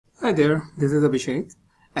Hi there, this is Abhishek,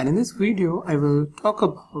 and in this video I will talk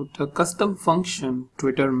about a custom function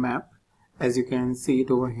Twitter map, as you can see it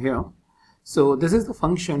over here. So this is the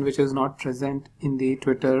function which is not present in the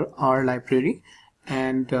Twitter R library,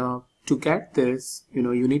 and to get this,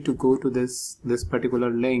 you need to go to this particular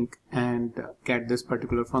link and get this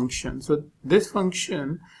particular function. So this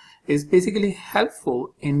function is basically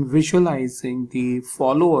helpful in visualizing the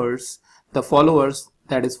followers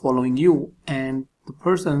that is following you and the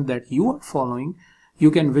person that you are following.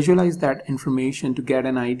 You can visualize that information to get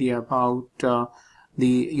an idea about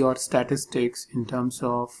your statistics in terms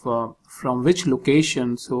of from which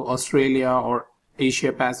location, so Australia or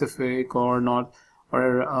Asia Pacific or North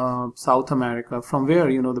or South America, from where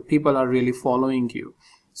the people are really following you.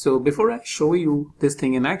 So before I show you this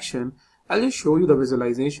thing in action, I'll just show you the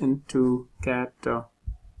visualization to get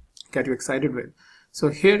you excited with. So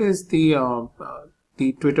here is the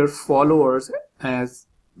Twitter followers as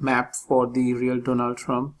map for the real Donald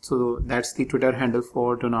Trump. So that's the Twitter handle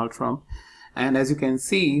for Donald Trump. And as you can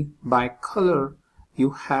see by color, you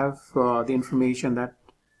have the information that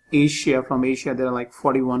from Asia there are like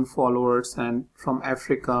 41 followers, and from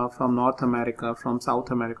Africa, from North America, from South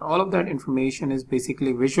America, all of that information is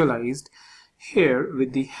basically visualized here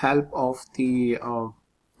with the help of the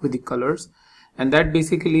colors. And that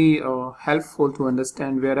basically helpful to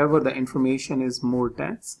understand wherever the information is more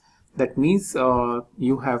dense, that means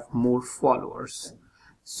you have more followers.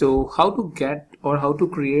 So how to get or how to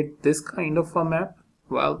create this kind of a map?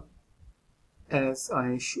 Well, as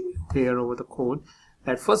I show you here over the code,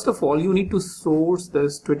 that first of all you need to source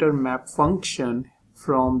this Twitter map function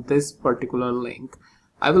from this particular link.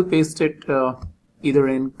 I will paste it either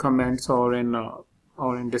in comments or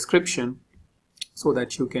in description, so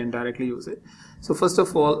that you can directly use it. So first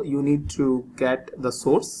of all, you need to get the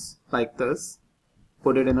source like this,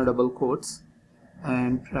 put it in a double quotes,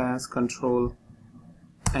 and press Control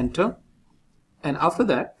Enter. And after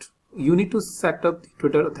that, you need to set up the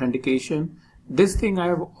Twitter authentication. This thing I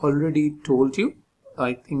have already told you,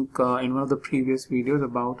 I think in one of the previous videos,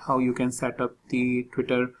 about how you can set up the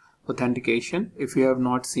Twitter authentication. If you have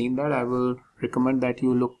not seen that, I will recommend that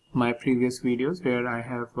you look my previous videos where I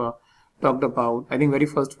have talked about, I think very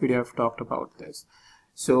first video I've talked about this.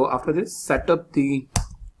 So after this, set up the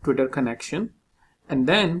Twitter connection, and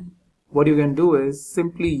then what you can do is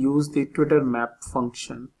simply use the Twitter map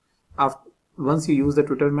function. Once you use the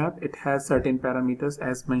Twitter map, it has certain parameters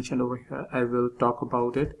as mentioned over here. I will talk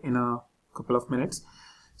about it in a couple of minutes.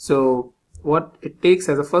 So what it takes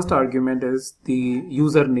as a first argument is the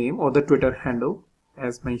username or the Twitter handle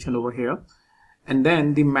as mentioned over here, and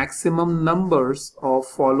then the maximum numbers of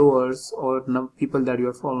followers or people that you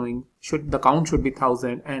are following. The count should be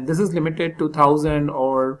 1000, and this is limited to 1000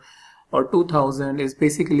 or 2000, is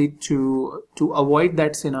basically to avoid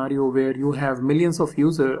that scenario where you have millions of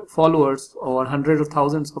followers or hundreds of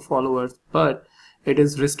thousands of followers, but it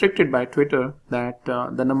is restricted by Twitter that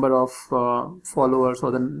the number of followers or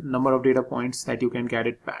the number of data points that you can get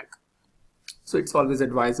it back. So it's always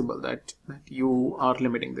advisable that you are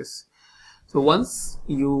limiting this. So once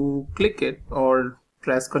you click it or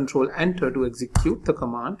press Control Enter to execute the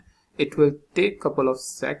command, it will take a couple of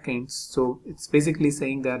seconds. So it's basically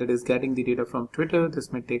saying that it is getting the data from Twitter.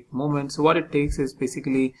 This may take moments. So what it takes is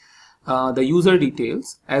basically the user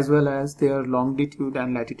details as well as their longitude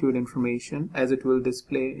and latitude information, as it will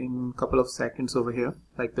display in a couple of seconds over here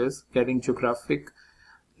like this, getting geographic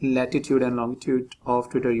latitude and longitude of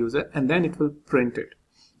Twitter user, and then it will print it.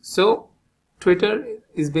 So Twitter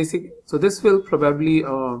is basic. So this will probably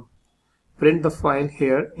print the file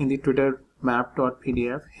here in the Twitter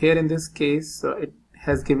map.pdf. Here in this case, it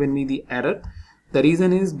has given me the error. The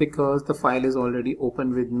reason is because the file is already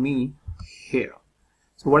open with me here.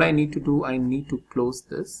 So what I need to do, I need to close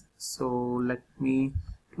this. So let me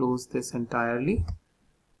close this entirely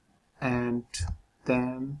and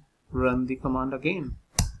then run the command again.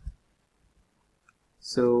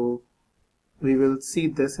 So we will see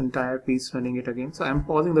this entire piece running it again. So I'm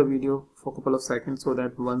pausing the video for a couple of seconds so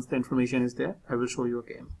that once the information is there, I will show you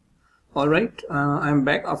again. Alright, I'm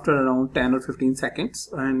back after around 10 or 15 seconds,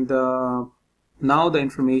 and now the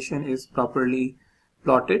information is properly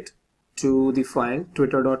plotted to the file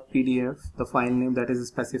twitter.pdf, the file name that is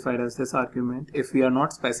specified as this argument. If we are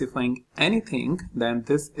not specifying anything, then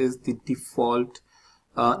this is the default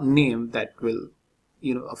name that will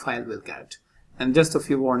a file will get. And just a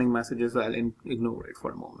few warning messages, I'll ignore it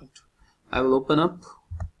for a moment. I will open up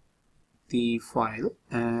the file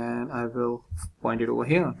and I will point it over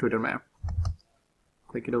here, Twitter map.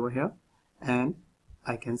 Click it over here and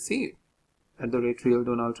I can see it at the real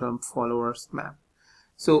Donald Trump followers map.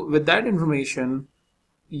 So with that information,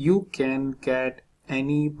 you can get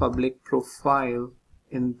any public profile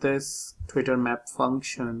in this Twitter map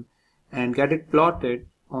function and get it plotted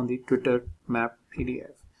on the Twitter map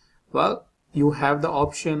PDF? Well, you have the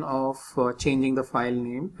option of changing the file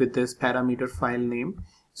name with this parameter file name.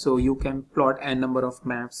 So you can plot n number of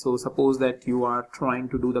maps. So suppose that you are trying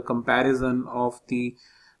to do the comparison of the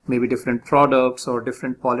maybe different products or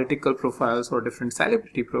different political profiles or different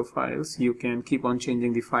celebrity profiles. You can keep on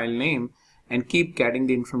changing the file name and keep getting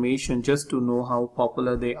the information just to know how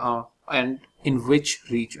popular they are and in which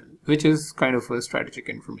region, which is kind of a strategic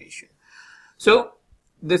information. So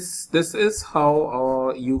this is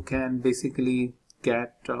how you can basically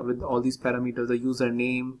get with all these parameters, the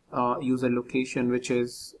username, user location, which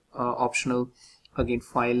is optional, again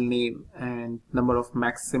file name, and number of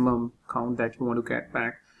maximum count that you want to get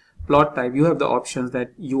back. Plot type, you have the options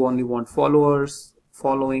that you only want followers,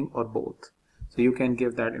 following, or both. So you can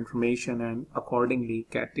give that information and accordingly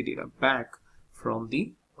get the data back from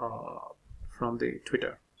the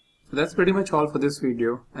Twitter. So that's pretty much all for this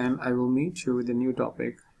video, and I will meet you with a new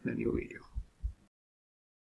topic in a new video.